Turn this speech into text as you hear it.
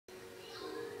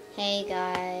Hey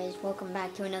guys, welcome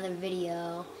back to another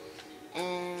video,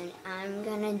 and I'm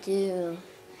gonna do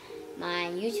my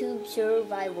YouTube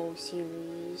survival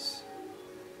series.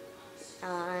 So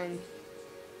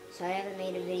I haven't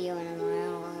made a video in a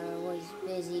while. I was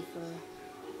busy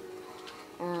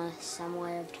for some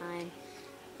way of time,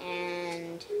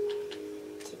 and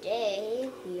today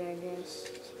we are just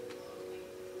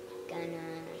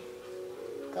gonna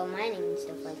go mining and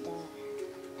stuff like that.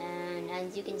 And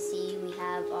as you can see, we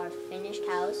have our finished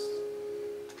house.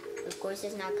 Of course,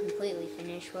 it's not completely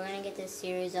finished. We're gonna get this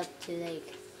series up to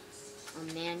like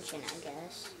a mansion, I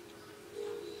guess.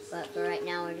 But for right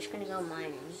now, we're just gonna go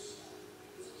mining.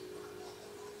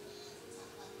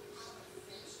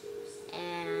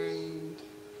 And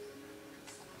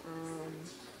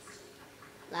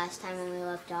last time when we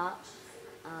left off,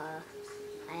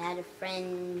 I had a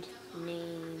friend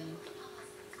named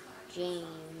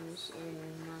James in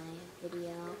my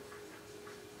video.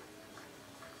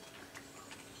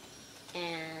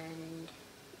 And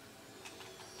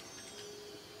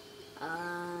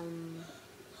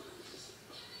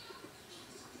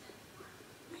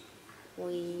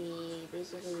we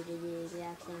basically did the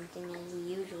exact same thing as we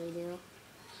usually do.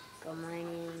 Go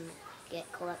mining,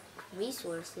 collect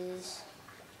resources.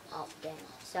 Oh dang,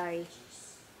 sorry.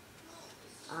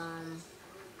 I'm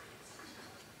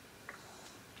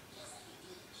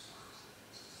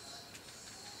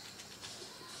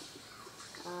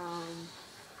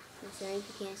sorry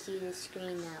if you can't see the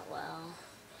screen that well.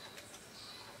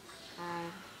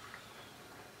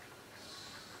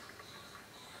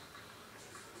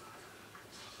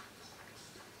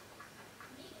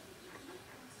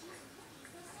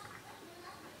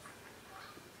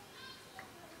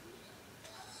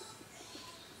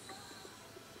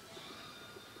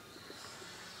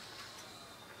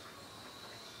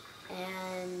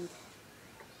 And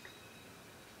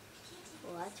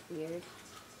well, that's weird.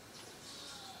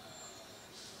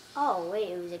 Oh wait,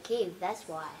 it was a cave, that's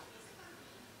why.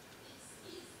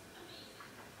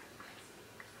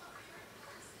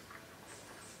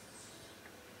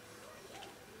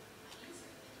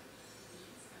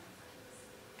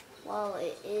 Well,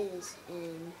 it is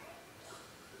in...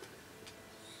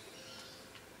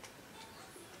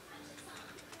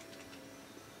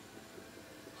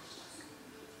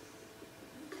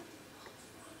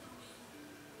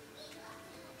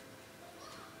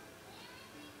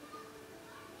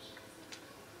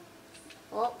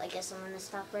 Well, I guess I'm gonna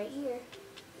stop right here.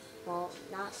 Well,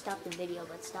 not stop the video,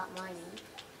 but stop mining.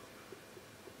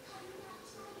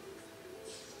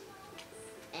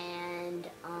 And,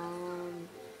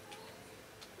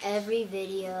 every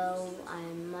video I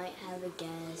might have a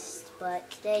guest,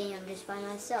 but today I'm just by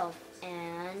myself,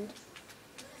 and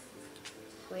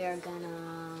we are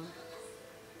gonna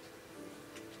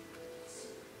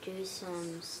do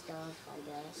some stuff, I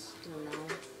guess, I don't know.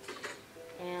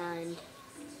 And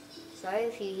sorry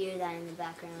if you hear that in the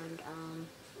background.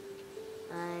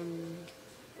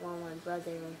 My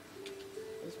brother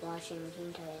is watching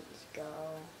Teen Titans Go,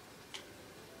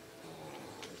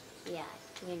 and yeah,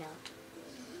 you know.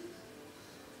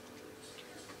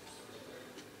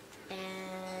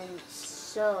 And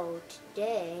so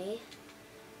today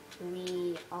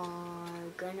we are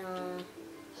gonna,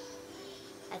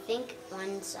 I think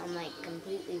once I'm like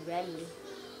completely ready,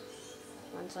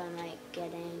 once I'm like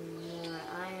getting more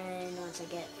iron, once I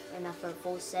get enough for a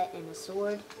full set and a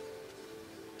sword,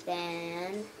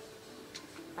 then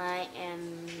I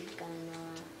am gonna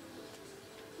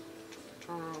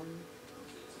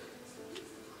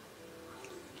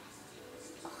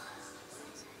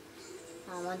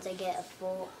once I get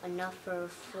enough for a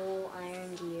full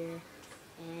iron gear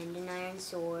and an iron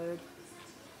sword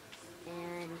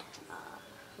and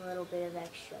a little bit of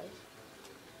extra,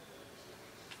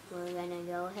 we're gonna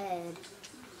go ahead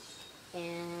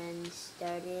and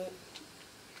start it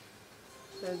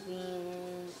for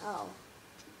being, oh,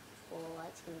 well,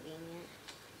 that's convenient.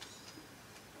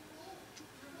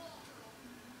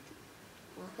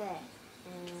 Okay,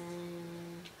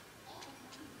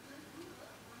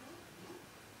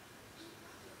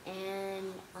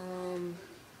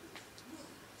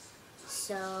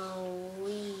 so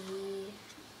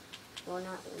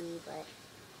but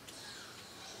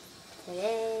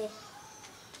today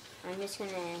I'm just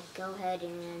gonna go ahead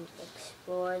and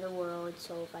explore the world,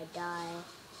 so if I die,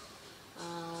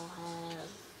 I'll have,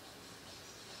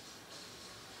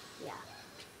 yeah,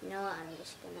 you know what, I'm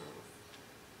just gonna,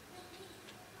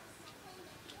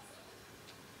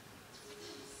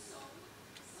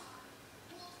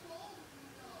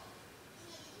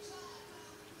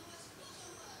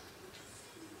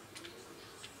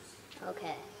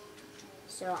 okay,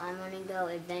 So I'm gonna go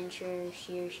adventure,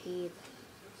 shear sheep,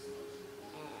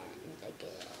 and like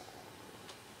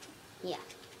yeah.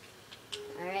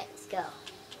 All right, let's go.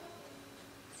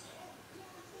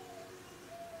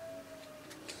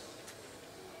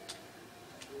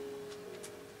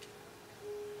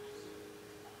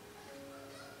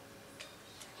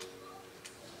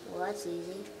 Well, that's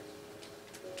easy.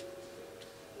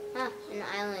 Huh, an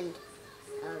island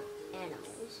of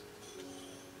animals.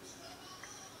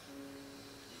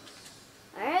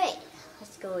 Alright,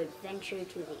 let's go adventure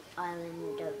to the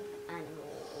island of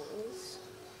animals.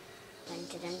 Dun,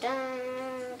 dun, dun,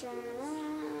 dun, dun,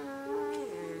 dun.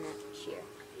 Sheer.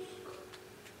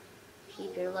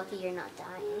 Sheep, you're lucky you're not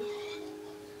dying.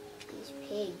 These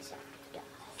pigs have to die.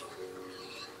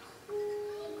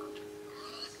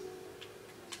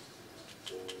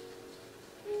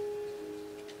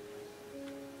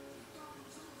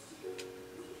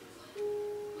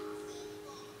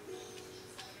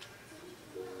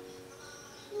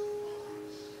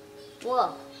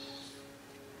 Whoa,